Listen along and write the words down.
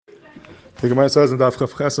The Gemara says in Daf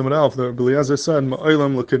Chaf Chesam and Alf that Eliezer said,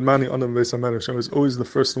 "Ma'olam l'kidmani anam b'beis hamedresh." I was always the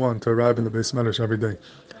first one to arrive in the beis medrash every day.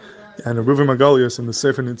 And Raubin Mרגlיות in the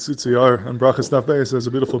Sefer Nitzutziar and Brachas Daf Beis has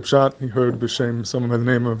a beautiful pshat. He heard b'shem someone by the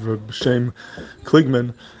name of b'shem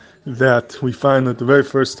Kligman that we find that the very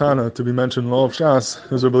first Tana to be mentioned in all of Shas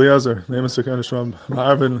is Rabbi Eliezer. The name is Succah from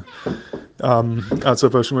Ma'arvin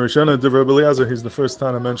outside of Shemur Shana. The Rabbi Eliezer, he's the first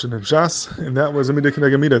Tana mentioned in Shas, and that was a midah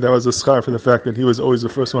k'neged midah. That was a schar for the fact that he was always the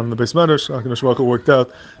first one in the beis medrash. HaKadosh Baruch Hu worked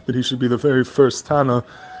out that he should be the very first Tana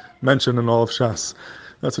mentioned in all of Shas.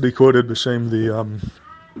 That's what he quoted b'shem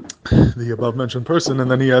the above mentioned person,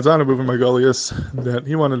 and then he adds on Raubin Mרגlיות that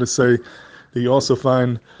he wanted to say that you also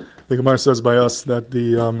find the Gemara says by us that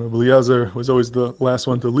the Eliezer was always the last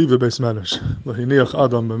one to leave the beis medrash.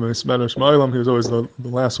 He was always the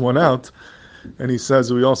last one out, and he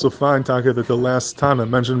says we also find Taka that the last Tana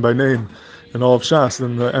mentioned by name in all of Shas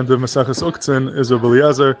in the end of Maseches Uktzin is Rabbi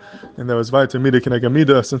Eliezer, and that was Vayta Midah K'neged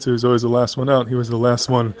Midah. Since he was always the last one out, he was the last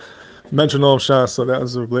one mentioned all of Shas, so that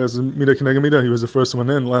was Rabbi Eliezer Midah K'neged Midah. He was the first one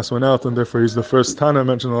in, last one out, and therefore he's the first Tana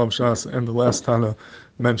mentioned in all of Shas and the last Tana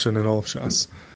mentioned in all of Shas.